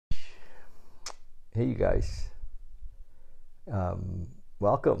Hey, you guys.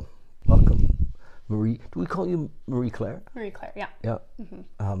 Welcome. Welcome. Marie, do we call you Marie Claire? Marie Claire, yeah. Yeah.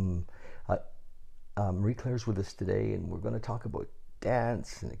 Um, I, Marie Claire's with us today, and we're going to talk about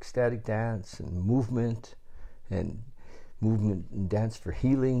dance and ecstatic dance and movement and dance for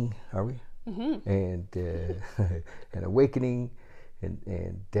healing, are we? And and awakening,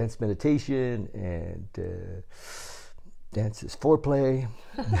 and dance meditation, and dance is foreplay.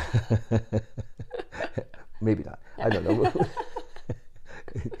 Maybe not. I don't know.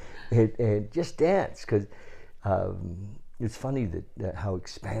 and just dance, because it's funny that how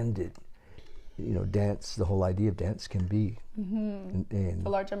expanded, dance, the whole idea of dance can be. And The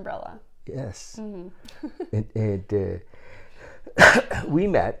large umbrella. yes. And we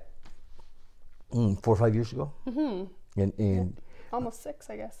met 4 or 5 years ago. And Almost 6,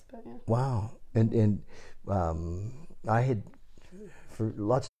 I guess, but yeah. wow. And I had, for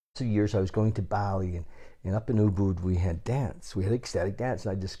lots of years, I was going to Bali, and up in Ubud we had dance. We had ecstatic dance,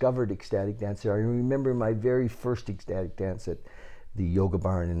 and I discovered ecstatic dance there. I remember my very first ecstatic dance at the Yoga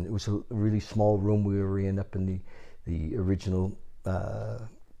Barn, and it was a really small room we were in up in the original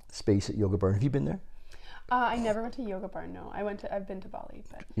space at Yoga Barn. Have you been there? I never went to Yoga Barn, no. I've been to Bali,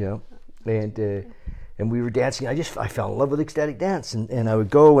 but... Yeah. And we were dancing. I fell in love with ecstatic dance, and I would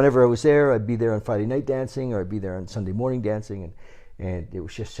go whenever I was there. I'd be there on Friday night dancing, or I'd be there on Sunday morning dancing, and it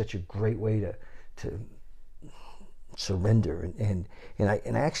was just such a great way to surrender. And I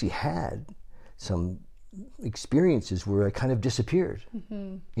actually had some experiences where I kind of disappeared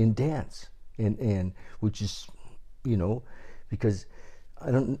in dance, and which is, because I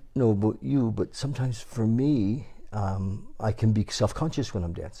don't know about you, but sometimes for me, I can be self-conscious when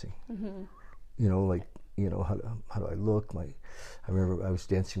I'm dancing. How do I look? I remember I was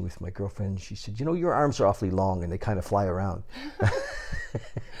dancing with my girlfriend. She said, your arms are awfully long and they kind of fly around.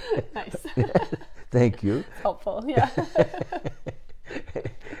 Nice. Thank you. Helpful, yeah.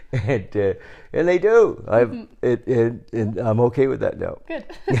 And they do. And I'm okay with that now. Good.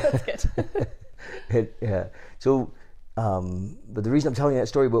 That's good. But the reason I'm telling you that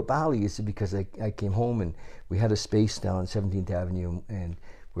story about Bali is because I came home and we had a space down on 17th Avenue, and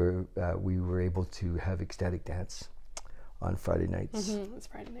where we were able to have ecstatic dance on Friday nights. It's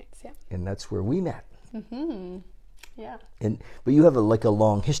Friday nights, yeah. And that's where we met. Yeah. But you have a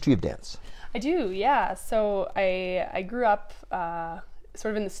long history of dance. I do, yeah. So I grew up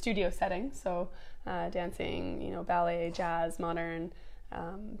sort of in the studio setting, so dancing, ballet, jazz, modern,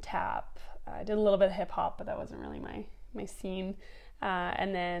 tap. I did a little bit of hip hop, but that wasn't really my scene.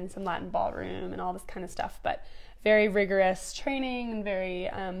 And then some Latin ballroom and all this kind of stuff, but very rigorous training and very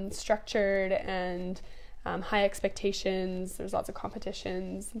structured and high expectations. There's lots of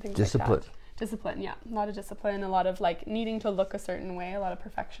competitions and things like that. Discipline, yeah. A lot of discipline, a lot of needing to look a certain way, a lot of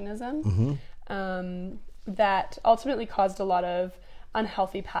perfectionism. That ultimately caused a lot of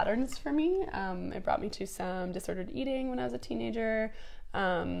unhealthy patterns for me. It brought me to some disordered eating when I was a teenager,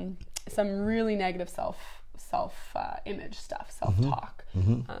 some really negative self image stuff, self-talk,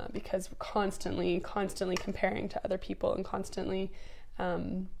 because constantly comparing to other people, and constantly,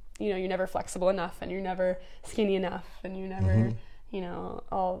 you're never flexible enough, and you're never skinny enough, and you're never,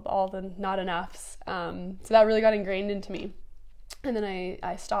 all the not enoughs. So that really got ingrained into me. And then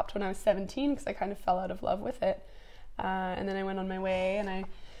I stopped when I was 17 because I kind of fell out of love with it. And then I went on my way, and I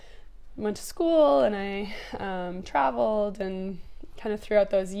went to school, and I traveled, and kind of throughout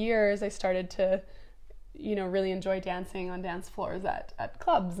those years I started to really enjoy dancing on dance floors at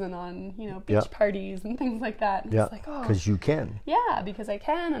clubs and on beach parties and things like that. And yeah, it's because you can. Yeah, because I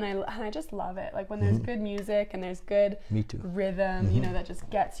can, and I just love it. When there's good music and there's good Me too. rhythm, that just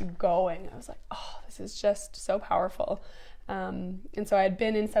gets you going. I was like, oh, this is just so powerful. And so I had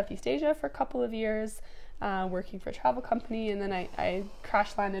been in Southeast Asia for a couple of years, working for a travel company, and then I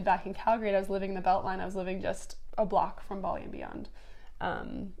crash landed back in Calgary, and I was living in the Beltline. I was living just a block from Bali and beyond.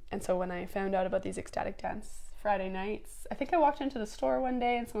 And so when I found out about these ecstatic dance Friday nights, I think I walked into the store one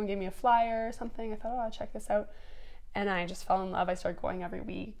day and someone gave me a flyer or something. I thought, I'll check this out. And I just fell in love. I started going every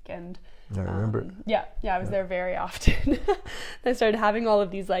week, and I remember. Yeah, I was there very often. I started having all of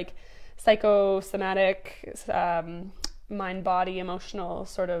these psychosomatic, mind, body, emotional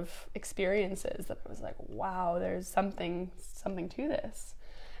sort of experiences that I was like, wow, there's something to this.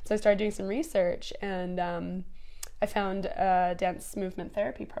 So I started doing some research, and I found a dance movement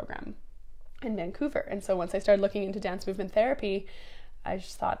therapy program in Vancouver. And so once I started looking into dance movement therapy, I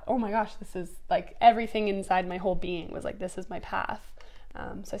just thought, oh my gosh, this is everything inside my whole being was this is my path.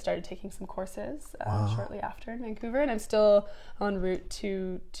 So I started taking some courses shortly after in Vancouver, and I'm still en route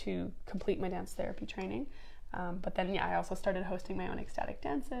to complete my dance therapy training. But then, I also started hosting my own ecstatic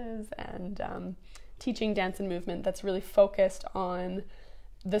dances and teaching dance and movement that's really focused on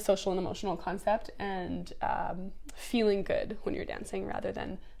the social and emotional concept and feeling good when you're dancing rather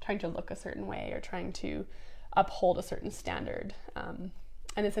than trying to look a certain way or trying to uphold a certain standard. And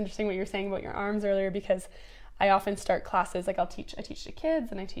it's interesting what you were saying about your arms earlier, because I often start classes, like I teach to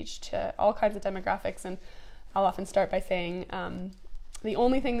kids and I teach to all kinds of demographics, and I'll often start by saying the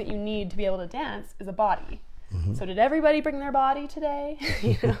only thing that you need to be able to dance is a body. So did everybody bring their body today?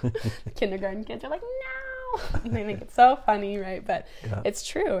 The kindergarten kids are like, no, and they think it's so funny, right? But it's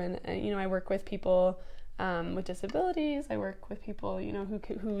true. And I work with people with disabilities. I work with people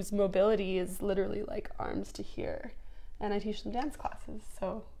whose mobility is literally like arms to here, and I teach them dance classes.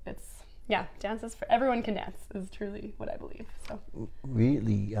 So it's dance is for everyone, can dance is truly what I believe. So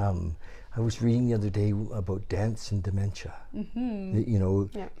really, I was reading the other day about dance and dementia.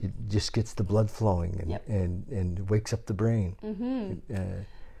 It just gets the blood flowing and wakes up the brain.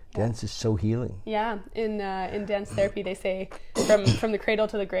 Dance is so healing. Yeah, in dance therapy, they say from the cradle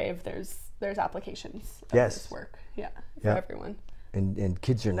to the grave, there's applications of this work. For everyone. And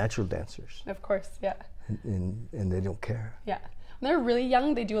kids are natural dancers. Of course, and they don't care. When they're really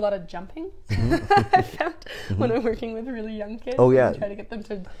young, they do a lot of jumping. I found when I'm working with really young kids. I try to get them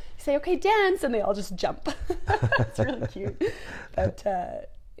to say, okay, dance, and they all just jump. It's really cute. But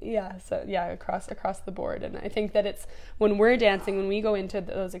across the board. And I think that it's when we're dancing, when we go into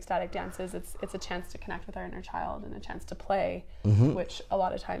those ecstatic dances, it's a chance to connect with our inner child and a chance to play, which a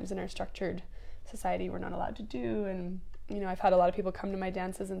lot of times in our structured society we're not allowed to do. And I've had a lot of people come to my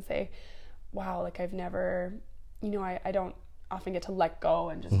dances and say, wow, like I've never, I don't often get to let go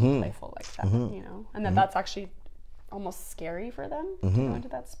and just be playful like that, and that's actually almost scary for them to go into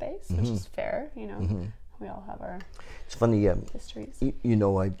that space, which is fair, we all have our it's funny histories.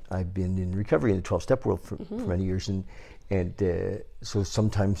 I've been in recovery in the 12-step world for many years, and so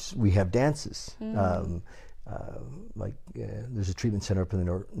sometimes we have dances, there's a treatment center up in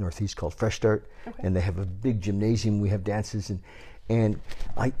the Northeast called Fresh Start, and they have a big gymnasium. We have dances, and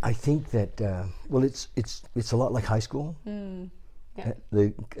I think that it's a lot like high school. And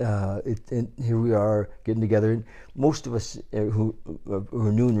here we are getting together, and most of us who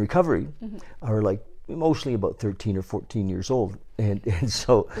are new in recovery are like mostly about 13 or 14 years old, and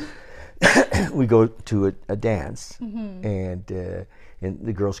so we go to a dance, and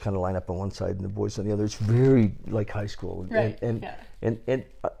the girls kind of line up on one side and the boys on the other. It's very like high school, and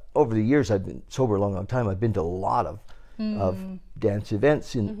over the years, I've been sober a long time. I've been to a lot of dance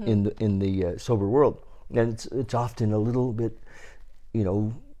events in the sober world, and it's often a little bit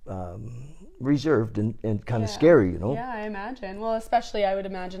reserved and kind of scary, I imagine. Well, especially I would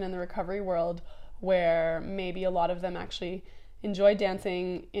imagine in the recovery world, where maybe a lot of them actually enjoyed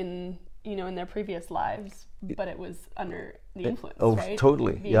dancing in their previous lives, but it was under the influence, right?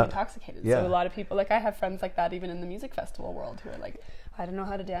 Totally. Being intoxicated. So a lot of people, like I have friends like that even in the music festival world, who are like, I don't know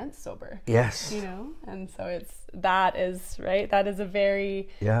how to dance sober. Yes. And so that is a very,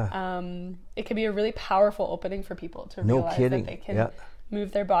 it can be a really powerful opening for people to realize that they can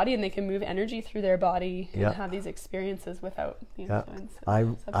move their body and they can move energy through their body and have these experiences without the influence of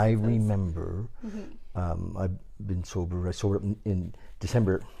substances. I remember, I've been sober. I sobered up in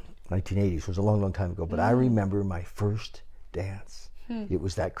December 1980, so it was a long time ago, but I remember my first dance. It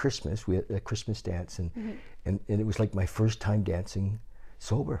was that Christmas. We had a Christmas dance, and it was like my first time dancing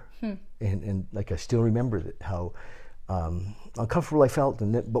sober, and like I still remember how uncomfortable I felt.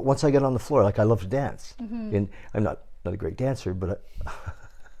 But once I got on the floor, like I love to dance, and I'm not a great dancer, but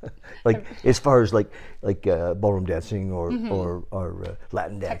like as far as like ballroom dancing or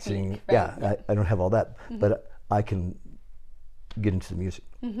Latin dancing, right? I don't have all that, but I can get into the music,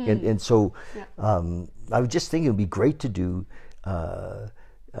 and so I was just thinking it would be great to do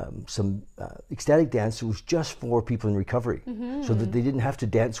some ecstatic dance that was just for people in recovery, so that they didn't have to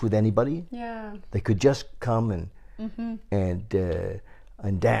dance with anybody. They could just come and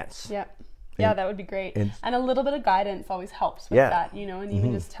dance. That would be great. And a little bit of guidance always helps with that, and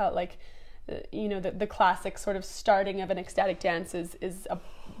even just tell the classic sort of starting of an ecstatic dance is a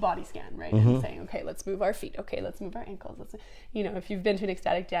body scan, right? And saying, okay, let's move our feet. Okay, let's move our ankles. If you've been to an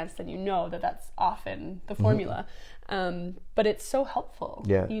ecstatic dance, then that's often the formula. But it's so helpful.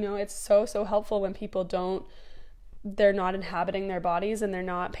 It's so helpful when people they're not inhabiting their bodies and they're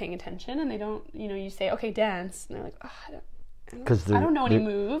not paying attention, and they don't, you say, okay, dance, and they're like, oh, I don't know any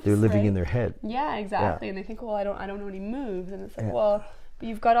moves. They're living in their head. Yeah, exactly. And they think, well, I don't know any moves, and it's like, well, but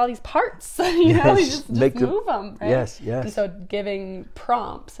you've got all these parts, you just move them, right? Yes. And so giving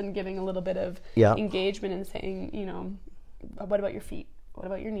prompts and giving a little bit of engagement and saying, what about your feet? what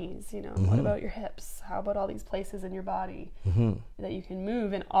about your knees? You know, what about your hips? How about all these places in your body that you can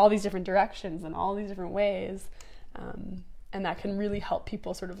move in all these different directions and all these different ways? And that can really help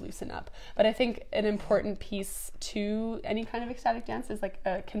people sort of loosen up. But I think an important piece to any kind of ecstatic dance is like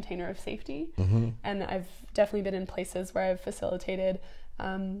a container of safety. And I've definitely been in places where I've facilitated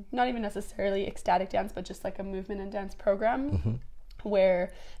not even necessarily ecstatic dance, but just like a movement and dance program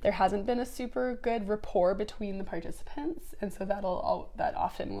where there hasn't been a super good rapport between the participants. And so that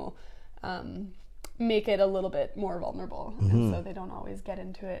often will make it a little bit more vulnerable. And so they don't always get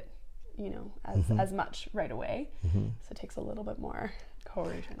into it, you know, as much right away. So it takes a little bit more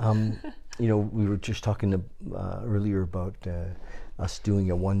coercion. You know, we were just talking earlier about us doing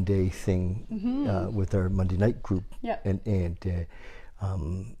a one-day thing with our Monday night group. And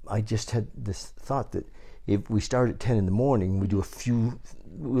I just had this thought that if we start at 10 in the morning, we do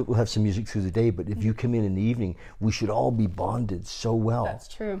we'll have some music through the day, but if you come in the evening, we should all be bonded so well. That's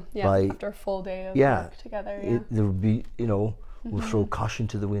true. Yeah, after a full day of work together. There would be, you know, we'll throw caution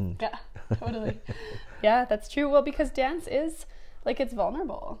to the wind. Yeah, totally. Yeah, that's true. Well, because dance is, like, it's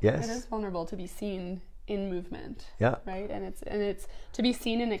vulnerable. Yes. It is vulnerable to be seen in movement. Yeah. Right? And it's to be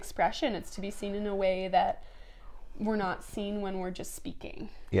seen in expression. It's to be seen in a way that we're not seen when we're just speaking.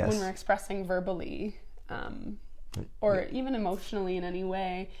 Yes. When we're expressing verbally, or even emotionally in any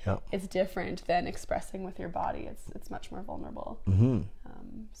way, it's different than expressing with your body. It's much more vulnerable.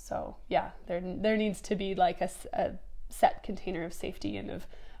 So yeah, there needs to be like a set container of safety and of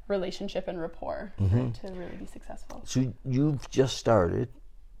relationship and rapport for it to really be successful. So you've just started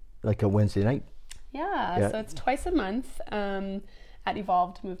like a Wednesday night? Yeah. So it's twice a month at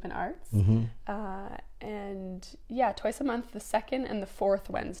Evolved Movement Arts. And yeah, twice a month, the second and the fourth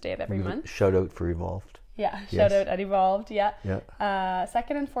Wednesday of every month. Shout out for Evolved. Yeah, shout out at Evolved,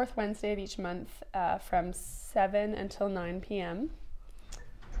 second and fourth Wednesday of each month from 7 until 9 p.m.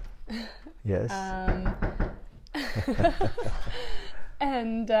 Yes.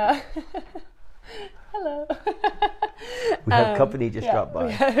 And hello. We have company just dropped by.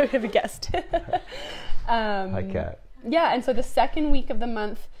 We have a guest. Hi, Kat. Yeah, and so the second week of the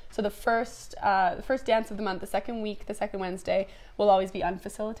month, so the first dance of the month, the second week, the second Wednesday, will always be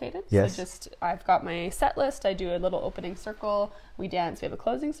unfacilitated. Yes. So I've got my set list, I do a little opening circle, we dance, we have a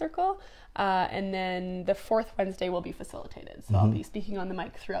closing circle, and then the fourth Wednesday will be facilitated. So I'll be speaking on the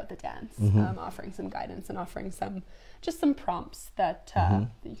mic throughout the dance, offering some guidance and offering some prompts that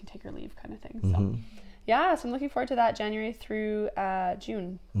you can take or leave kind of thing. So yeah, so I'm looking forward to that. January through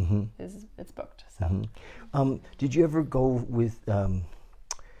June it's booked. So did you ever go with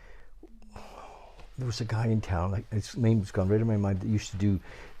there was a guy in town, like his name's gone right in my mind, that used to do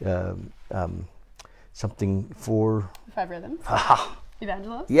something for the 5 Rhythms.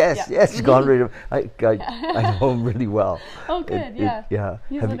 Evangelos? Yes, it's gone right. I know him really well. Oh, good.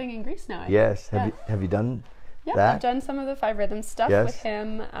 He's living in Greece now. Yes. Have you done that? Yeah, I've done some of the 5 Rhythms stuff with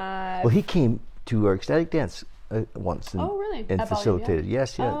him. Well, he came to our ecstatic dance once. And, really? And facilitated.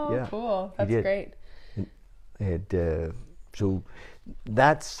 Yes, cool. That's great. And so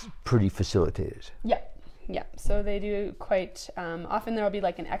that's pretty facilitated. Yeah. So they do quite often. There will be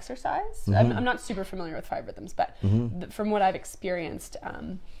like an exercise. I'm not super familiar with 5 Rhythms, but from what I've experienced,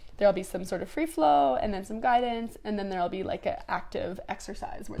 there'll be some sort of free flow and then some guidance, and then there'll be like an active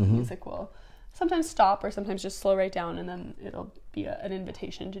exercise where the music will sometimes stop or sometimes just slow right down, and then it'll be an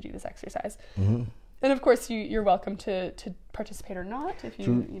invitation to do this exercise. And of course, you're welcome to participate or not if you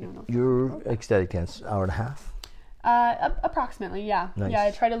know. Your ecstatic dance, hour and a half. Approximately, yeah. Nice. Yeah,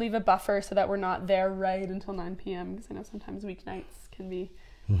 I try to leave a buffer so that we're not there right until 9 p.m. because I know sometimes weeknights can be,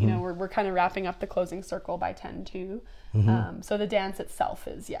 you know, we're kind of wrapping up the closing circle by 10 too. So the dance itself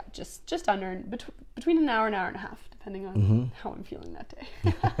is, just under, between an hour and a half, depending on how I'm feeling that day.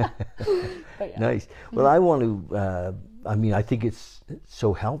 But, Nice. Well, I want to, I think it's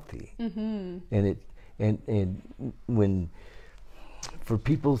so healthy. And when, for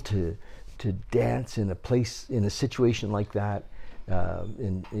people to dance in a place, in a situation like that,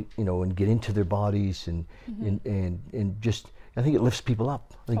 and get into their bodies and just, I think it lifts people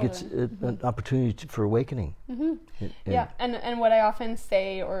up. I think it's an opportunity for awakening. And what I often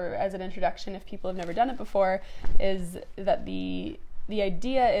say, or as an introduction, if people have never done it before, is that the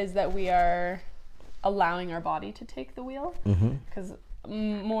idea is that we are allowing our body to take the wheel, because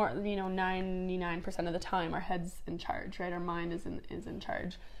more, 99% of the time our head's in charge, right? Our mind is in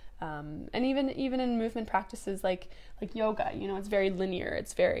charge. And even in movement practices like yoga, it's very linear.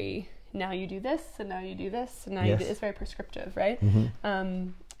 It's very, now you do this, and now you do this, and now you do, it's very prescriptive, right?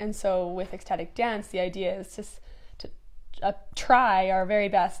 And so with ecstatic dance, the idea is just to try our very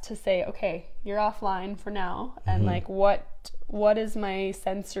best to say, okay, you're offline for now, and like what what is my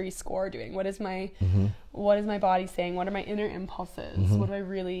sensory score doing? What is my body saying? What are my inner impulses? What do I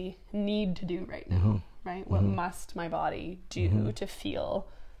really need to do right now? Right? What must my body do to feel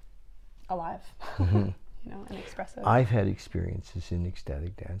alive? You know, and expressive. I've had experiences in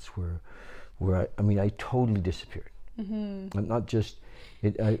ecstatic dance where I totally disappeared. I'm not just,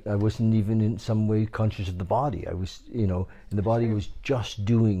 I wasn't even in some way conscious of the body. I was, you know, and the body was just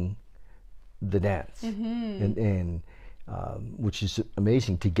doing the dance, and which is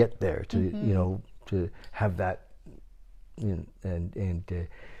amazing to get there, to you know, to have that, in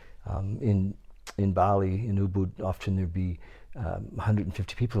Bali, in Ubud, often there'd be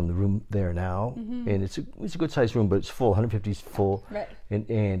 150 people in the room there now, and it's a good sized room, but it's full. 150 is full, right?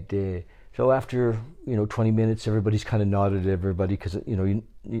 And so after, you know, 20 minutes, everybody's kind of nodded at everybody, because, you know,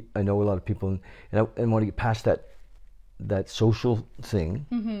 I know a lot of people, and I want to get past that social thing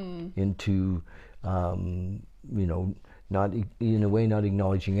into, you know, not in a way not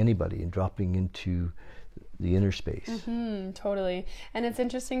acknowledging anybody and dropping into the inner space. Totally. And it's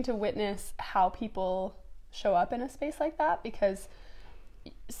interesting to witness how people show up in a space like that, because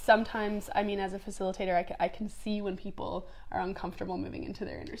sometimes, I mean, as a facilitator, I can see when people are uncomfortable moving into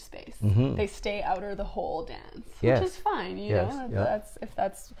their inner space. They stay outer the whole dance, which is fine, you know, that's if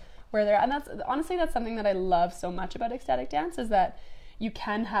that's where they're at. And that's honestly, that's something that I love so much about ecstatic dance, is that you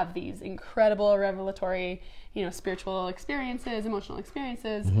can have these incredible revelatory, you know, spiritual experiences, emotional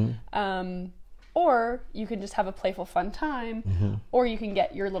experiences, or you can just have a playful, fun time, or you can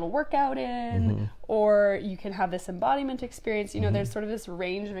get your little workout in, or you can have this embodiment experience. You know, there's sort of this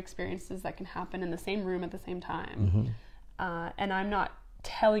range of experiences that can happen in the same room at the same time. And I'm not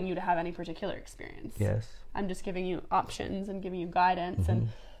telling you to have any particular experience. Yes. I'm just giving you options and giving you guidance. And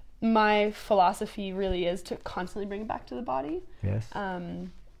my philosophy really is to constantly bring it back to the body. Yes. And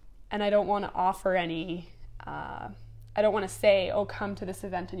I don't want to offer any... I don't want to say, oh, come to this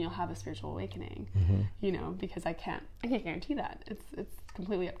event and you'll have a spiritual awakening, you know, because I can't guarantee that. It's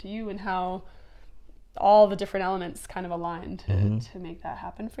completely up to you and how all the different elements kind of align to make that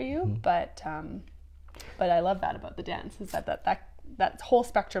happen for you. But I love that about the dance, is that whole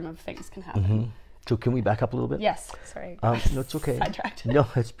spectrum of things can happen. So can we back up a little bit? Yes, sorry. No, it's okay. Sidetracked. No,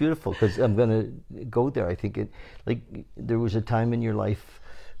 it's beautiful, because I'm going to go there. I think there was a time in your life,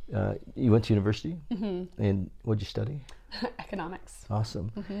 you went to university, and what'd you study? Economics.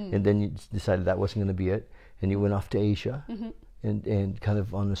 Awesome. And then you decided that wasn't going to be it, and you went off to Asia, and kind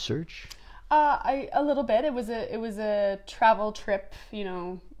of on a search. A little bit. It was a travel trip. You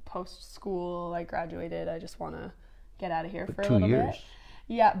know, post school, I graduated. I just want to get out of here for a little 2 years. bit.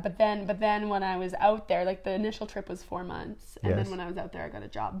 Yeah, but then when I was out there, like the initial trip was 4 months, and then when I was out there, I got a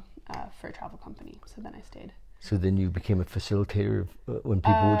job for a travel company. So then I stayed. So then you became a facilitator when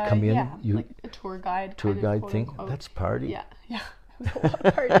people would come in? Yeah, like a tour guide. Tour kind guide of, thing? unquote. That's party. Yeah. It was a lot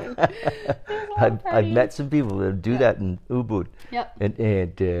of partying. I've met some people that do that in Ubud. Yep.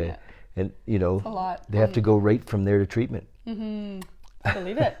 And you know, a lot. They have to go right from there to treatment. I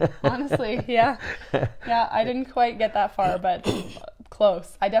believe it, honestly. Yeah. I didn't quite get that far, but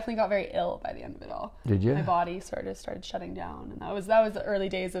close. I definitely got very ill by the end of it all. Did you? My body started shutting down, and that was the early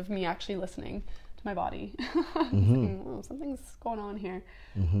days of me actually listening to my body. Thinking, oh, something's going on here.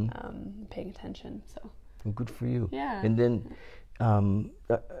 Paying attention. So. Well, good for you. Yeah. And then,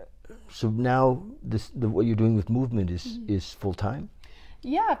 so now what you're doing with movement is full time.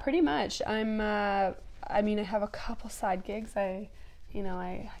 Yeah, pretty much. I have a couple side gigs. I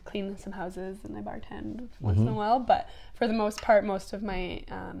clean some houses and I bartend once in a while, but for the most part, most of my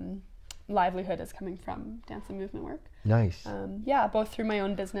livelihood is coming from dance and movement work. Nice. Both through my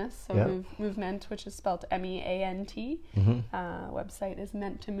own business, so Movement, which is spelled MEANT. Website is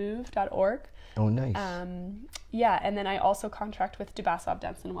menttomove.org. Oh, nice. And then I also contract with Dubasov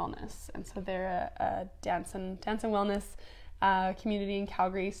Dance and Wellness, and so they're a dance and wellness community in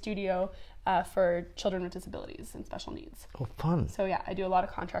Calgary studio for children with disabilities and special needs. Oh, fun. So yeah, I do a lot of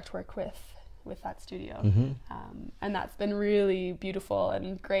contract work with that studio, and that's been really beautiful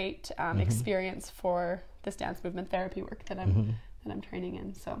and great experience for this dance movement therapy work that I'm training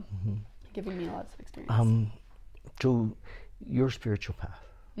in. So giving me lots of experience. So your spiritual path.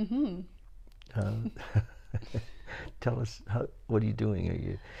 Tell us, what are you doing? Are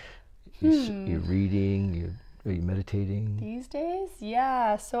you reading? Are you meditating? These days?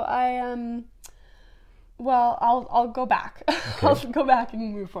 Yeah. So I well, I'll go back. Okay. I'll go back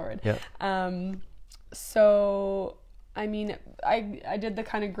and move forward. Yeah. So I mean, I did the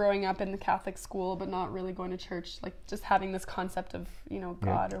kind of growing up in the Catholic school, but not really going to church, like just having this concept of,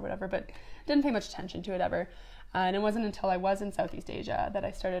 God or whatever, but didn't pay much attention to it ever. And it wasn't until I was in Southeast Asia that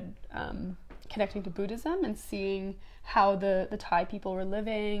I started connecting to Buddhism and seeing how the Thai people were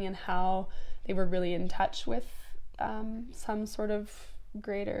living and how they were really in touch with some sort of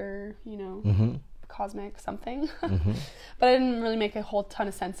greater, cosmic something. But I didn't really make a whole ton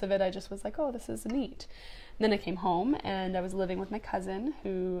of sense of it. I just was like, oh, this is neat. And then I came home and I was living with my cousin,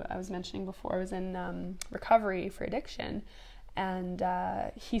 who I was mentioning before was in recovery for addiction. And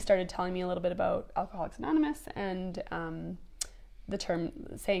he started telling me a little bit about Alcoholics Anonymous and the term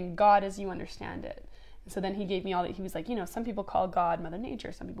saying God as you understand it. And so then he gave me all that. He was like, some people call God Mother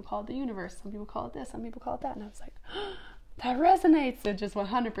Nature, some people call it the universe, some people call it this, some people call it that. And I was like, oh, that resonates. It just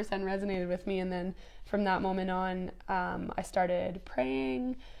 100% resonated with me. And then from that moment on, I started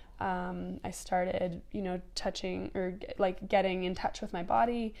praying. I started, touching or getting in touch with my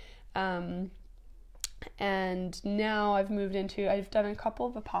body. And now I've done a couple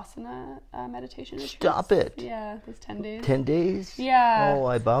of Vipassana meditation retreats. Stop it. Yeah, those 10 days. 10 days? Yeah. Oh,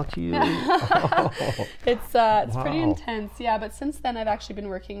 I bow to you. It's pretty intense. Yeah, but since then I've actually been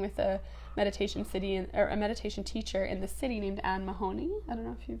working with a meditation teacher in the city named Anne Mahoney. I don't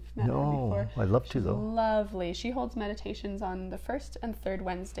know if you've met her before. No, I'd love to though. Lovely. She holds meditations on the first and third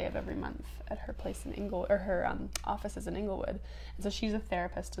Wednesday of every month at her place in her office is in Inglewood. And so she's a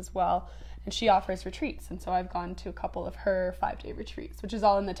therapist as well, and she offers retreats. And so I've gone to a couple of her 5-day retreats, which is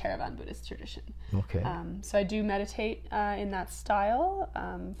all in the Theravada Buddhist tradition. Okay. So I do meditate in that style,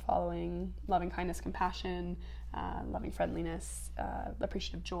 following loving kindness, compassion, loving friendliness,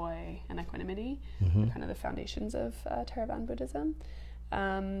 appreciative joy, and equanimity. They're kind of the foundations of Theravada Buddhism.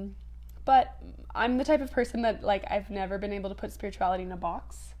 But I'm the type of person that I've never been able to put spirituality in a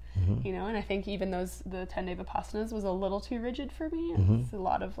box, and I think even the 10-day Vipassanas was a little too rigid for me. It's a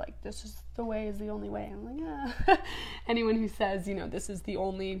lot of this is the way is the only way. I'm like, yeah. Anyone who says, this is the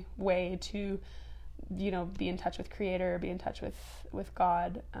only way to, be in touch with Creator, be in touch with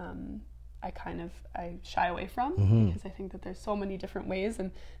God, I shy away from, because I think that there's so many different ways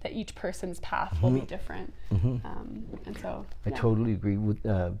and that each person's path will be different. And so I totally agree with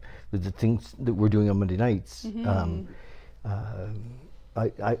the things that we're doing on Monday nights.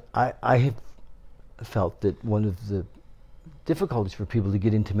 I have felt that one of the difficulties for people to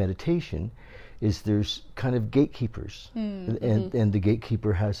get into meditation is there's kind of gatekeepers, and the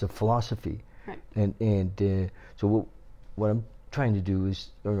gatekeeper has a philosophy, right. and so what I'm trying to do is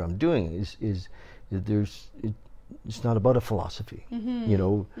it's not about a philosophy,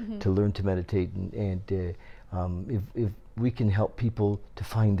 to learn to meditate, and if we can help people to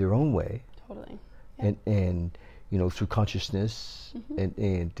find their own way, totally, yeah. and through consciousness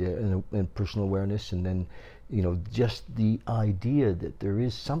and personal awareness, and then just the idea that there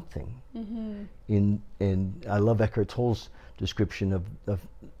is something and I love Eckhart Tolle's description of the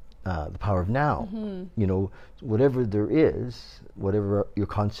power of now. Whatever there is, whatever your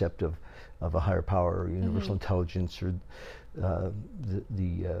concept of a higher power or universal intelligence or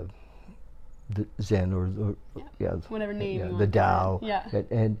the Zen or whatever name the Tao,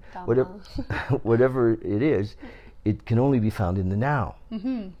 and whatever it is, it can only be found in the now.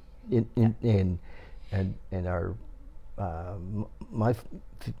 And our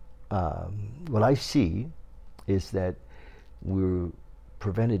what I see is that we're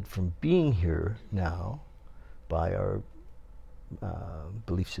prevented from being here now by our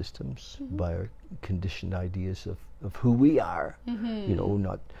belief systems, by our conditioned ideas of who we are.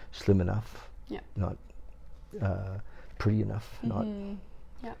 Not slim enough, not pretty enough, not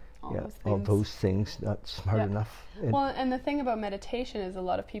all those things, not smart enough. And the thing about meditation is a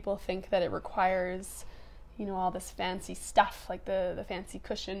lot of people think that it requires all this fancy stuff, like the fancy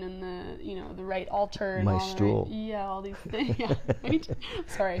cushion and the right altar and my stool. All these things.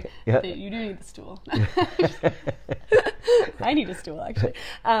 Sorry, you do need the stool. I need a stool, actually.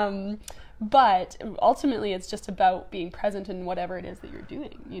 But ultimately, it's just about being present in whatever it is that you're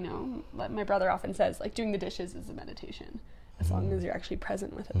doing. Like my brother often says, doing the dishes is a meditation, as long as you're actually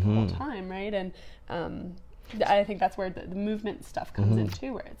present with it the whole time, right? And I think that's where the movement stuff comes in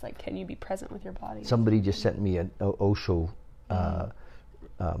too, where it's can you be present with your body? Somebody just sent me an Osho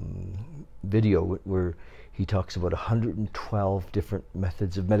video where he talks about 112 different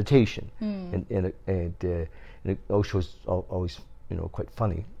methods of meditation, and Osho's always quite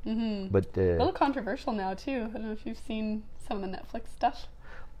funny, but a little controversial now too. I don't know if you've seen some of the Netflix stuff.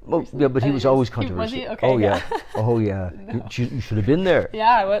 Well, yeah, but he was always controversial. Was he? Okay, oh yeah, oh yeah. No. You should have been there.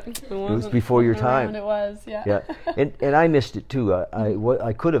 Yeah, it was before your time. It was, yeah. Yeah, and I missed it too.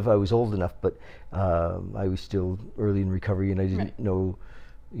 I could have. I was old enough, but I was still early in recovery, and I didn't know,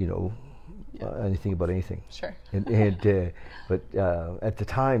 anything about anything. Sure. But at the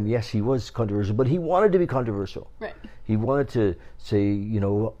time, yes, he was controversial, but he wanted to be controversial. Right. He wanted to say,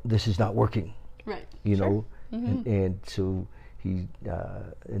 this is not working. Right. you Sure. know, and so he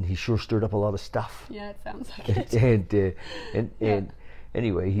sure stirred up a lot of stuff. Yeah, it sounds like it. and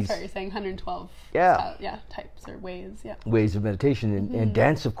anyway, he's Sorry, you're saying 112 types or ways. Yeah. ways of meditation and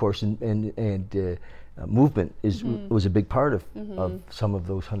dance, of course, and movement was a big part of some of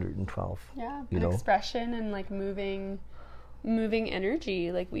those 112. Yeah, you and know, expression and like moving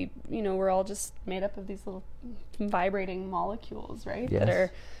energy. Like we're all just made up of these little vibrating molecules, right? Yes. That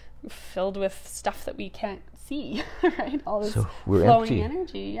are filled with stuff that we can't see, right? All this So we're flowing empty.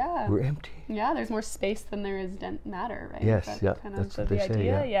 energy. Yeah. we're empty. Yeah, there's more space than there is matter, right? Yes, That's yeah, kind that's of what the they say,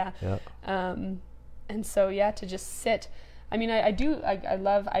 idea. yeah. Yeah. And so to just sit. I mean, I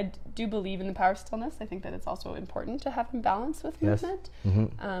do believe in the power of stillness. I think that it's also important to have balance with Yes. movement.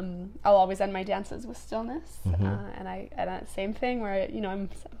 Mm-hmm. I'll always end my dances with stillness, and same thing where I'm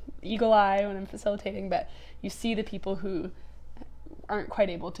eagle eye when I'm facilitating, but you see the people who aren't quite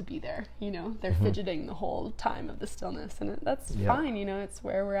able to be there. They're fidgeting the whole time of the stillness, and that's fine. It's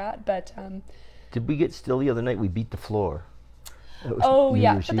where we're at. But did we get still the other night? We beat the floor. oh New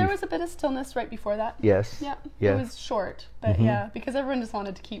yeah, Year's but there Eve. was a bit of stillness right before that. Yes. Yeah, Yeah. it was short, but because everyone just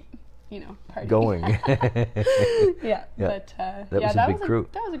wanted to keep, partying. Going. Yeah, Yeah. but That was a big crew.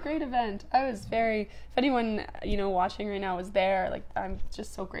 That was a great event. I was if anyone watching right now was there, like I'm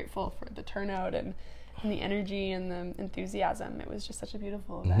just so grateful for the turnout and the energy and the enthusiasm. It was just such a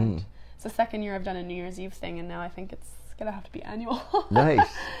beautiful event. It's the second year I've done a New Year's Eve thing, and now I think it's gonna have to be annual. Nice.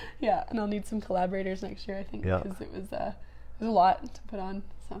 Yeah, and I'll need some collaborators next year, I think, Yeah. because it was a lot to put on.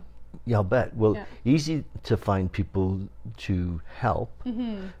 So Yeah, I'll bet. Well, Yeah. easy to find people to help.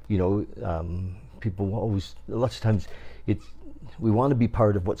 People always, lots of times, we want to be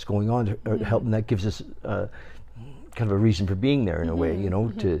part of what's going on or help, and that gives us kind of a reason for being there in a way,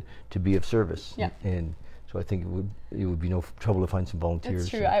 to be of service. Yeah. And so I think it would be no trouble to find some volunteers. it's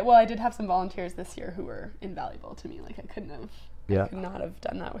true. I did have some volunteers this year who were invaluable to me. Like I could not have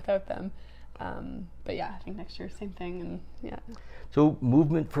done that without them. But yeah, I think next year same thing, and yeah. So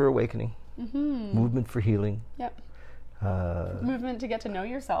movement for awakening, movement for healing. Yep. Movement to get to know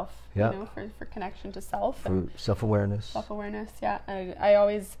yourself. Yeah. For connection to self For and self-awareness. self-awareness. Yeah. I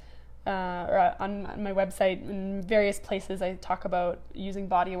always or on my website in various places I talk about using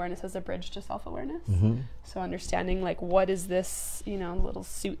body awareness as a bridge to self-awareness. So understanding like what is this little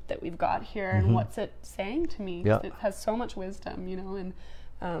suit that we've got here and what's it saying to me. Yeah. It has so much wisdom, and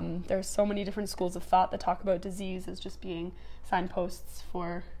there's so many different schools of thought that talk about disease as just being signposts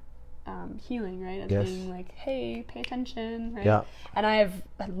for healing, right? As Yes. being like, hey, pay attention, right? Yeah. And I have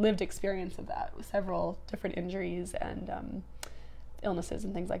lived experience of that with several different injuries and illnesses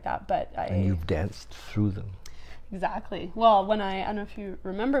and things like that. But And you've danced through them. Exactly. Well, I don't know if you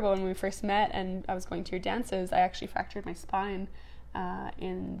remember, but when we first met and I was going to your dances, I actually fractured my spine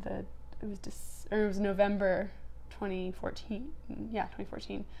it was November 2014. Yeah,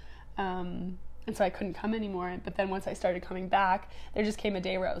 2014. And so I couldn't come anymore. But then once I started coming back, there just came a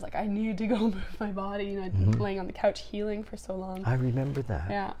day where I was like, I need to go move my body. I'd been laying on the couch healing for so long. I remember that.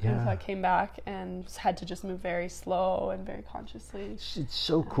 Yeah. And so I came back and had to just move very slow and very consciously. It's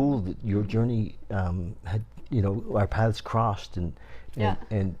so cool that your journey had, our paths crossed and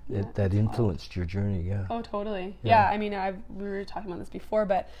that influenced your journey. Yeah. Oh, totally. Yeah. Yeah. I mean, we were talking about this before,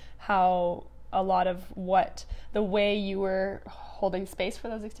 but how a lot of the way you were holding space for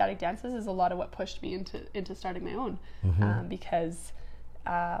those ecstatic dances is a lot of what pushed me into starting my own. Because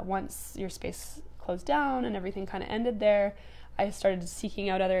once your space closed down and everything kind of ended there, I started seeking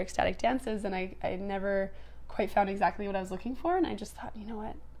out other ecstatic dances, and I never quite found exactly what I was looking for, and I just thought, you know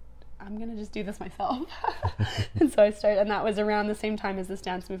what, I'm gonna just do this myself. And so I started, and that was around the same time as this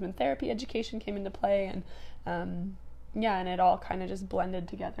dance movement therapy education came into play, and and it all kind of just blended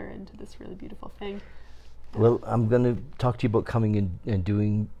together into this really beautiful thing. Well, I'm going to talk to you about coming in and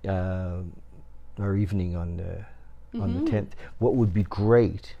doing our evening on the 10th. What would be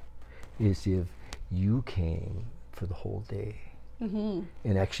great is if you came for the whole day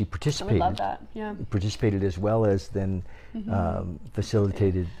and actually participated. I would love that. Yeah. Participated as well as then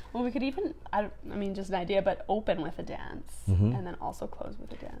facilitated. Well, we could even, just an idea, but open with a dance and then also close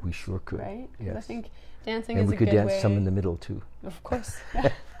with a dance. We sure could. Right? 'Cause Yes. I think dancing And is we a could good dance way. some in the middle too. Of course. Yeah.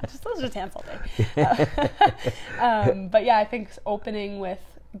 Let's just dance all day. But yeah, I think opening with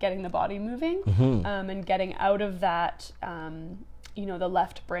getting the body moving and getting out of that the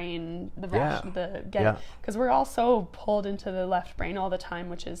left brain, Yeah. Yeah. because we're all so pulled into the left brain all the time,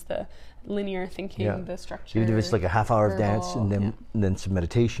 which is the linear thinking, Yeah. the structure. Even if it's like a half hour of dance and verbal, then some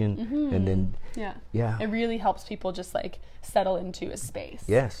meditation and then yeah. It really helps people just like settle into a space.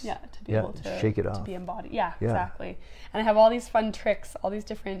 Yes. Yeah, to be Yeah, able to shake it to off. be embodied. Yeah, Yeah. exactly. And I have all these fun tricks, all these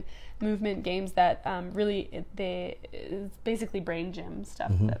different movement games that it's basically brain gym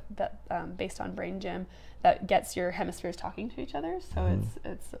stuff that based on brain gym that gets your hemispheres talking to each other. So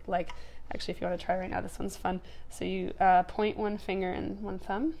it's like, actually, if you want to try right now, this one's fun. So you point one finger and one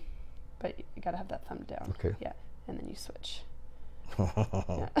thumb, but you got to have that thumb down. Okay. Yeah, and then you switch. Just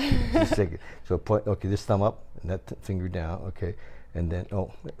a second. So point. Okay, this thumb up and that finger down. Okay, and then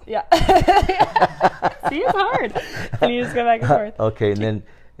Yeah. See, it's hard. And you just go back and forth. Okay, and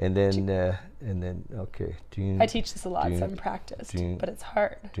then okay. I teach this a lot, so I'm practiced, but it's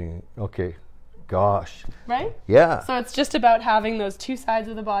hard. Okay, gosh. Right? Yeah. So it's just about having those two sides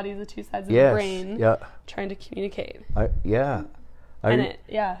of the body, the two sides of the brain, trying to communicate.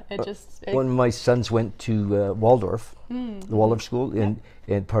 When my sons went to Waldorf, the Waldorf school,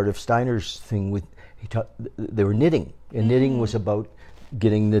 and part of Steiner's thing they were knitting, and knitting was about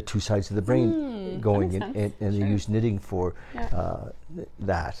getting the two sides of the brain going, and they used knitting for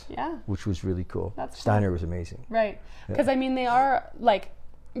that, which was really cool. Steiner was amazing. Right, because I mean they are like,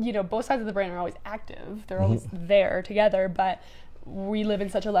 both sides of the brain are always active. They're always there together, but we live in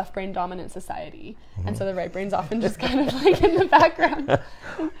such a left brain dominant society, and so the right brain's often just kind of like in the background.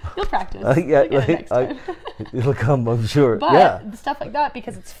 You'll practice. Next time. It'll come, I'm sure. But stuff like that,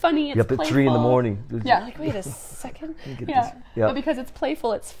 because it's funny, it's playful. Up at 3 a.m. Yeah, like wait a second. But because it's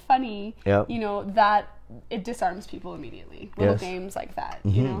playful, it's funny. That it disarms people immediately. Little games like that,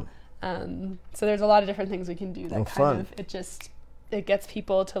 So there's a lot of different things we can do that it gets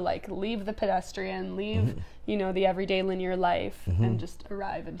people to like leave the pedestrian, leave the everyday linear life, and just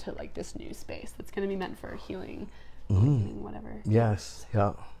arrive into like this new space that's going to be meant for healing, whatever. Yes.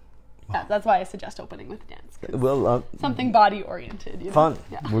 Yeah. Yeah, that's why I suggest opening with dance. Well, something body oriented. Fun.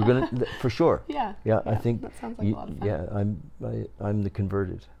 Yeah. We're gonna for sure. Yeah. I think that sounds like a lot of fun. Yeah, I'm the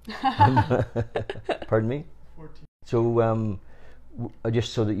converted. Pardon me. 14. So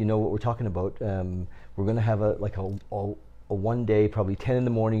just so that you know what we're talking about, we're gonna have a 1 day, probably 10 in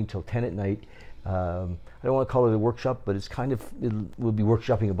the morning till 10 at night. I don't want to call it a workshop, but it's kind of, we'll be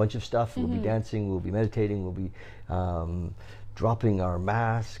workshopping a bunch of stuff. We'll be dancing, we'll be meditating, we'll be dropping our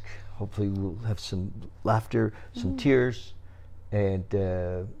mask. Hopefully we'll have some laughter, some tears, and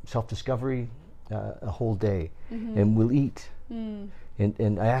self-discovery, a whole day. And we'll eat. And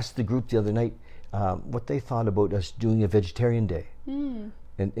I asked the group the other night what they thought about us doing a vegetarian day. And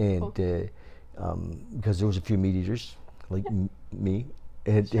because there was a few meat eaters, like me,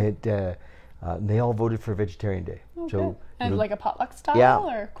 and they all voted for vegetarian day. So and like a potluck style,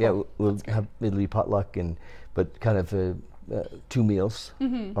 or it'll be potluck, but kind of 2 meals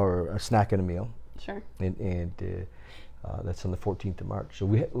or a snack and a meal. Sure. And that's on the 14th of March. So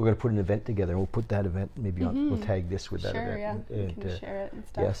we're going to put an event together, and we'll put that event maybe on. We'll tag this with that event. Sure, you can share it and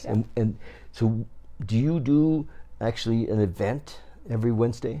stuff. Yes, and so do you do actually an event every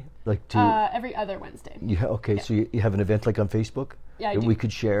Wednesday, every other Wednesday? Yeah. Okay. Yeah. So you have an event like on Facebook? Yeah, I that do. We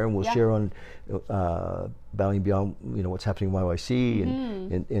could share, and we'll share on Bally and Beyond. What's happening in YYC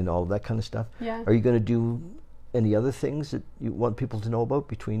and all of that kind of stuff. Yeah. Are you going to do any other things that you want people to know about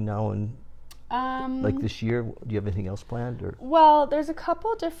between now and like this year? Do you have anything else planned? Or? Well, there's a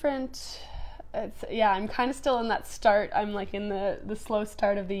couple different. I'm kind of still in that start. I'm like in the slow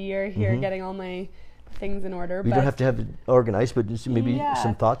start of the year here, getting all my things in order. You don't have to have it organized, but just maybe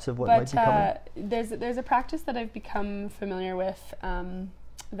some thoughts of what might be coming. There's a practice that I've become familiar with.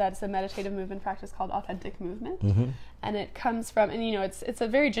 That's a meditative movement practice called authentic movement, and it comes from, and it's a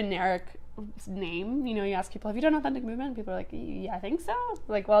very generic name. You ask people, have you done authentic movement? And people are like, yeah, I think so.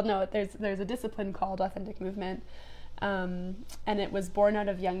 Like, well, no, there's a discipline called authentic movement, and it was born out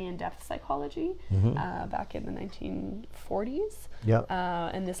of Jungian depth psychology back in the 1940s.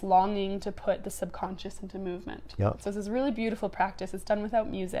 And this longing to put the subconscious into movement. So it's this really beautiful practice. It's done without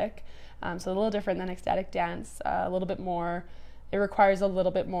music, so a little different than ecstatic dance. A little bit more. It requires a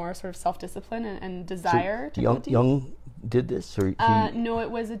little bit more sort of self-discipline and desire to go deep. Young did this, or no, it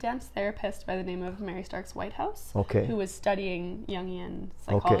was a dance therapist by the name of Mary Starks Whitehouse, who was studying Jungian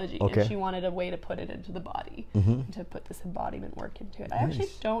psychology, and she wanted a way to put it into the body, to put this embodiment work into it. I actually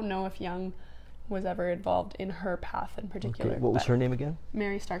don't know if Jung was ever involved in her path in particular. Okay. What was But her name again?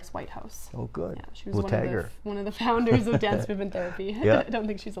 Mary Starks Whitehouse. Oh, good. Yeah, she was We'll one tag of, her. one of the founders of dance movement therapy. Yeah. I don't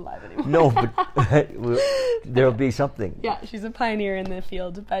think she's alive anymore. No, but there'll be something. Yeah, she's a pioneer in the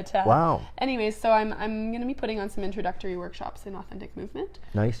field. But Wow. anyways, so I'm going to be putting on some introductory workshops in authentic movement.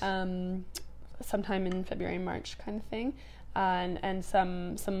 Nice. Sometime in February, March kind of thing. And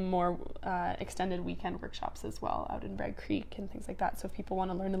some more extended weekend workshops as well out in Bragg Creek and things like that. So if people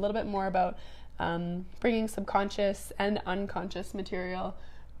want to learn a little bit more about bringing subconscious and unconscious material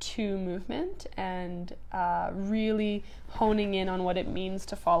to movement and really honing in on what it means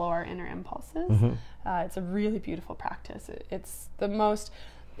to follow our inner impulses, it's a really beautiful practice. It's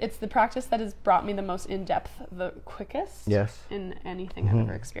the practice that has brought me the most in-depth, the quickest in anything I've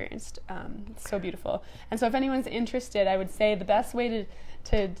ever experienced. It's so beautiful. And so if anyone's interested, I would say the best way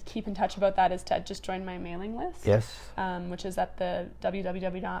to keep in touch about that is to just join my mailing list, which is at the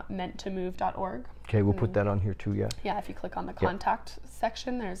www.menttomove.org. Okay, we'll put that on here too, Yeah, if you click on the contact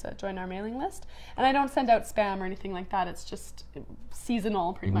section, there's a join our mailing list. And I don't send out spam or anything like that. It's just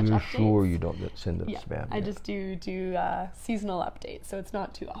seasonal, pretty much You're updates. sure you don't send out spam? I just do seasonal updates, so it's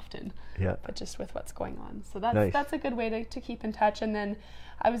not too often, but just with what's going on. So that's a good way to keep in touch. And then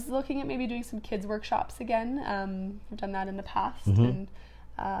I was looking at maybe doing some kids workshops again. I've done that in the past, and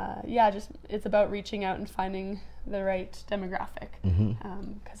just it's about reaching out and finding the right demographic,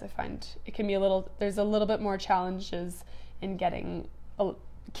 because I find it can be there's a little bit more challenges in getting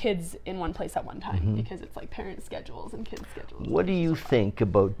kids in one place at one time, because it's like parent schedules and kids schedules. What do you think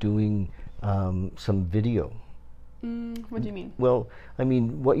about doing some video? What do you mean? Well, I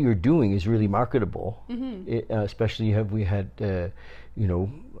mean, what you're doing is really marketable, especially we had,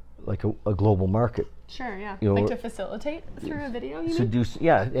 like a global market. Sure, yeah. You know, like to facilitate through a video, you so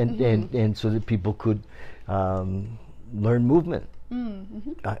mean? And so that people could learn movement.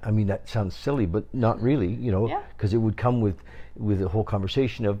 I mean, that sounds silly, but not really, because it would come with a whole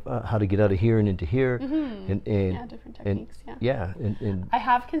conversation of how to get out of here and into here, and different techniques. And I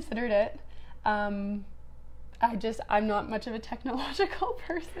have considered it. I'm not much of a technological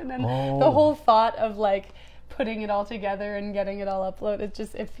person, and the whole thought of like putting it all together and getting it all uploaded,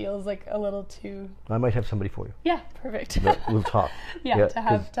 it feels like a little too. I might have somebody for you. Yeah, perfect. We'll talk.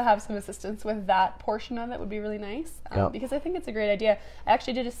 To have some assistance with that portion of it would be really nice, because I think it's a great idea. I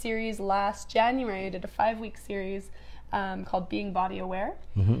actually did a series last January. I did a 5-week series called Being Body Aware,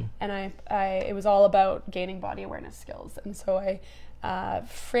 and it was all about gaining body awareness skills. And so I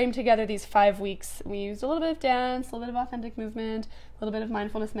framed together these 5 weeks. We used a little bit of dance, a little bit of authentic movement, a little bit of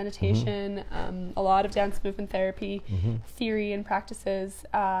mindfulness meditation, a lot of dance movement therapy, theory and practices,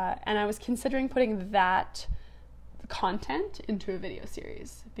 and I was considering putting that content into a video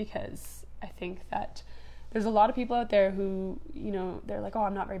series, because I think that there's a lot of people out there who, they're like, oh,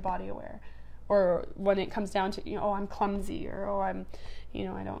 I'm not very body aware. Or when it comes down to, oh, I'm clumsy, or oh, I'm,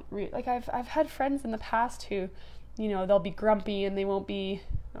 I don't I've had friends in the past who, they'll be grumpy and they won't be,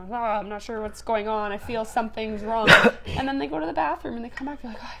 I'm not sure what's going on, I feel something's wrong. And then they go to the bathroom and they come back,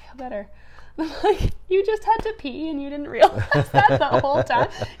 they're like, oh, I feel better. And I'm like, you just had to pee and you didn't realize that the whole time.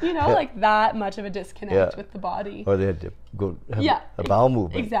 Like that much of a disconnect with the body. Or they had to go have a bowel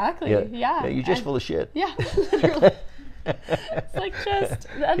movement. Exactly, yeah. You're just full of shit. Yeah, literally. It's like that's,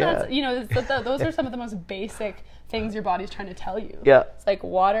 those are some of the most basic things your body's trying to tell you. Yeah. It's like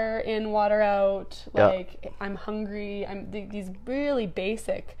water in, water out, like I'm hungry, these really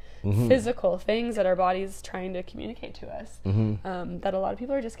basic physical things that our body's trying to communicate to us, that a lot of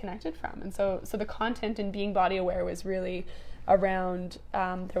people are disconnected from. And so the content in Being Body Aware was really around,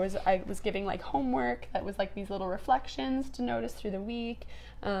 I was giving like homework that was like these little reflections to notice through the week,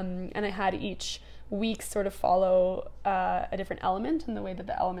 and I had each week sort of follow a different element and the way that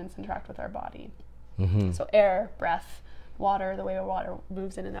the elements interact with our body. So air, breath, water, the way water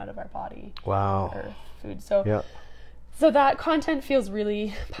moves in and out of our body. Wow. Earth, food. So that content feels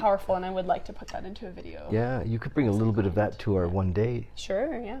really powerful, and I would like to put that into a video. Yeah, you could bring a little bit of that to our one day.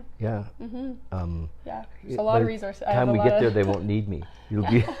 Sure, yeah. Yeah. There's a lot of resources. By the time we get there, they won't need me. You'll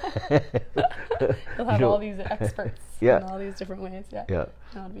be. You'll have all these experts in all these different ways. Yeah. That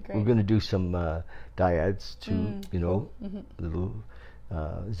would be great. We're going to do some dyads too. Little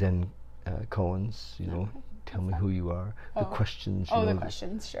Zen koans. Tell me who you are. The questions. The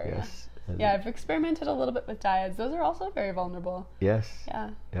questions. Sure. Yes. Yeah, I've experimented a little bit with dyads. Those are also very vulnerable. Yes. Yeah.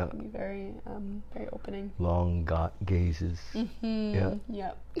 Can be very, very opening. Long gazes. Yeah.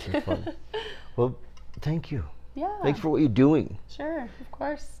 Yep. They're fun. Well, thank you. Yeah. Thanks for what you're doing. Sure, of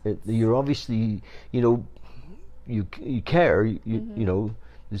course. You're obviously, you care. You're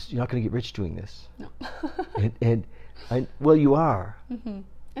not going to get rich doing this. No. and well, you are.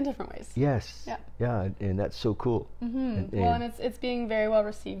 in different ways. Yes. Yeah. Yeah, and that's so cool. Well, and it's being very well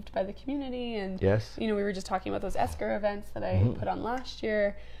received by the community, and Yes. you know, we were just talking about those Esker events that I put on last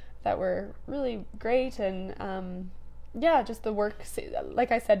year that were really great, and yeah, just the work.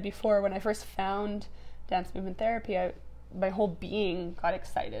 Like I said before, when I first found dance movement therapy, my whole being got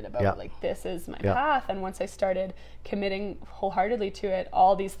excited about like, this is my path, and once I started committing wholeheartedly to it,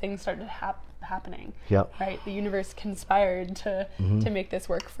 all these things started happening. Right, the universe conspired to make this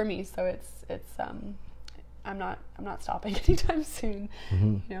work for me. So it's I'm not stopping anytime soon.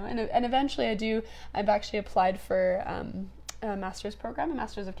 You know, and eventually I've actually applied for a master's program, a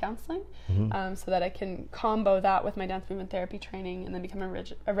master's of counseling, so that I can combo that with my dance movement therapy training and then become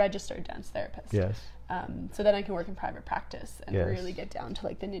a registered dance therapist. Yes. So then I can work in private practice and really get down to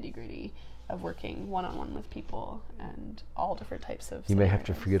like the nitty gritty of working one-on-one with people and all different types of. You may have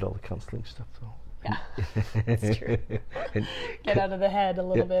to forget all the counseling stuff though. Yeah, that's true. Get out of the head a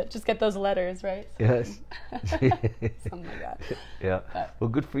little bit. Just get those letters, right? So yes. something like that. Yeah. But, well,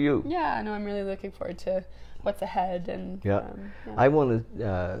 good for you. Yeah, no, I'm really looking forward to what's ahead. And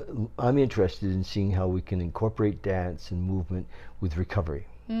I'm interested in seeing how we can incorporate dance and movement with recovery.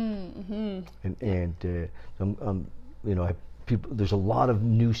 And you know, there's a lot of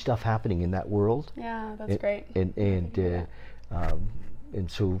new stuff happening in that world. Yeah, that's great. And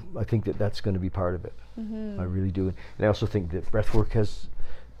so I think that's going to be part of it. I really do. And I also think that breathwork has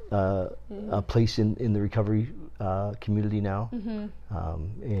a place in the recovery community now.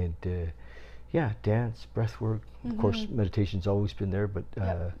 Dance, breathwork. Of course, meditation's always been there, but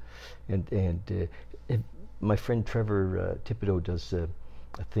my friend Trevor Thibodeau does a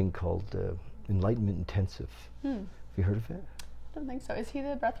thing called Enlightenment Intensive. Have you heard of it? I don't think so. Is he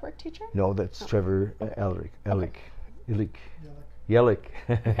the breathwork teacher? No, that's Trevor Ellick. Yellick.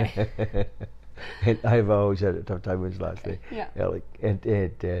 And I've always had a tough time with his last name. Yellick.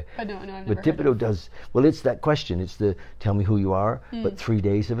 I've never but Thibodeau does, well, it's that question. It's the tell me who you are, but 3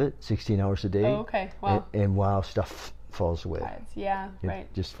 days of it, 16 hours a day. Oh, okay. Wow. And wow, stuff falls away.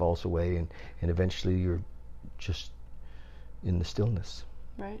 It just falls away, and eventually you're just in the stillness.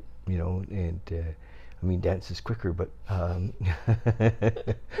 Right. You know, and I mean, dance is quicker, but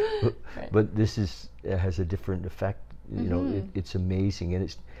but this has a different effect. You know, it's amazing,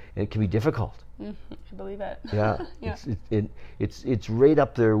 and it can be difficult. I believe it. Yeah, it's right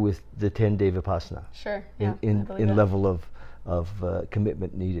up there with the 10-day Vipassana. Sure. In level of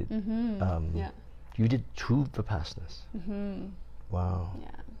commitment needed. You did 2 Vipassanas. Wow. Yeah.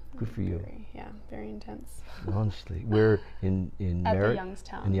 Good for you. Very intense. Honestly, where in at Merritt? the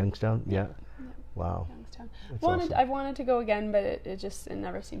Youngstown. In Youngstown, yeah. Wow. Youngstown. Awesome. I've wanted to go again, but it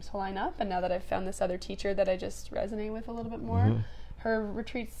never seems to line up. And now that I've found this other teacher that I just resonate with a little bit more, her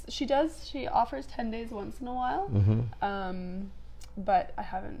retreats she offers 10 days once in a while, but I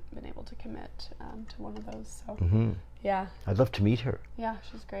haven't been able to commit to one of those. So yeah, I'd love to meet her. Yeah,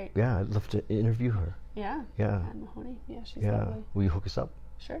 she's great. Yeah, I'd love to interview her. Yeah. Yeah. Anne Mahoney. Yeah, she's lovely. Will you hook us up?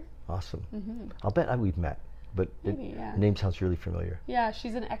 Sure. Awesome. I'll bet we've met, but maybe, the name sounds really familiar. Yeah,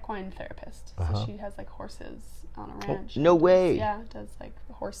 she's an equine therapist, so she has like horses on a ranch. Oh, no way. Does like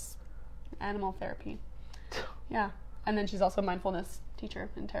horse animal therapy. Yeah, and then she's also a mindfulness teacher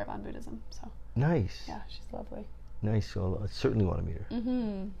in Theravada Buddhism. So nice. Yeah, she's lovely. Nice. Well, I certainly want to meet her.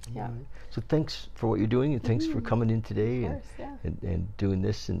 Yeah. Right. So thanks for what you're doing, and thanks for coming in today and doing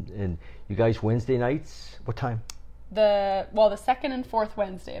this. And you guys, Wednesday nights, what time? The second and fourth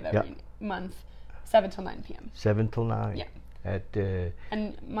Wednesday of every month, 7 till 9 p.m. 7 till 9. Yeah.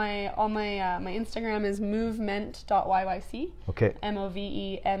 And my my Instagram is movement.yyc. Okay.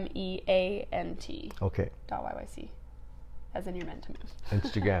 MOVEMEANT. Okay. .yyc. As in you're meant to move.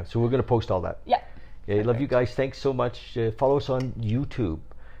 Instagram. So we're going to post all that. Yeah. Yeah, I love you guys. Thanks so much. Follow us on YouTube.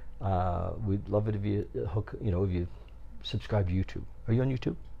 We'd love it if you if you subscribe to YouTube. Are you on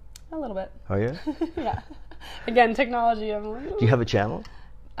YouTube? A little bit. Are you? Yeah. Again, technology. I'm like, do you have a channel?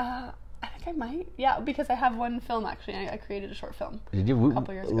 I think I might. Yeah, because I have one film actually. I created a short film a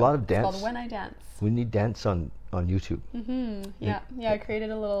couple years ago. A lot of dance. It's called When I Dance. We need dance on YouTube. Yeah. I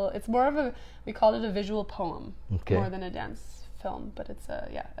created a little. It's more of we called it a visual poem more than a dance film, but it's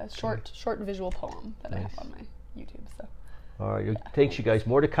a short visual poem that I have on my YouTube. So. All right. Thanks, you guys.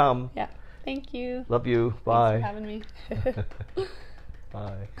 More to come. Yeah. Thank you. Love you. Bye. Thanks for having me.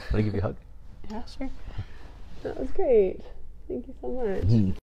 Bye. Want to give you a hug? Yeah, sure. That was great. Thank you so much.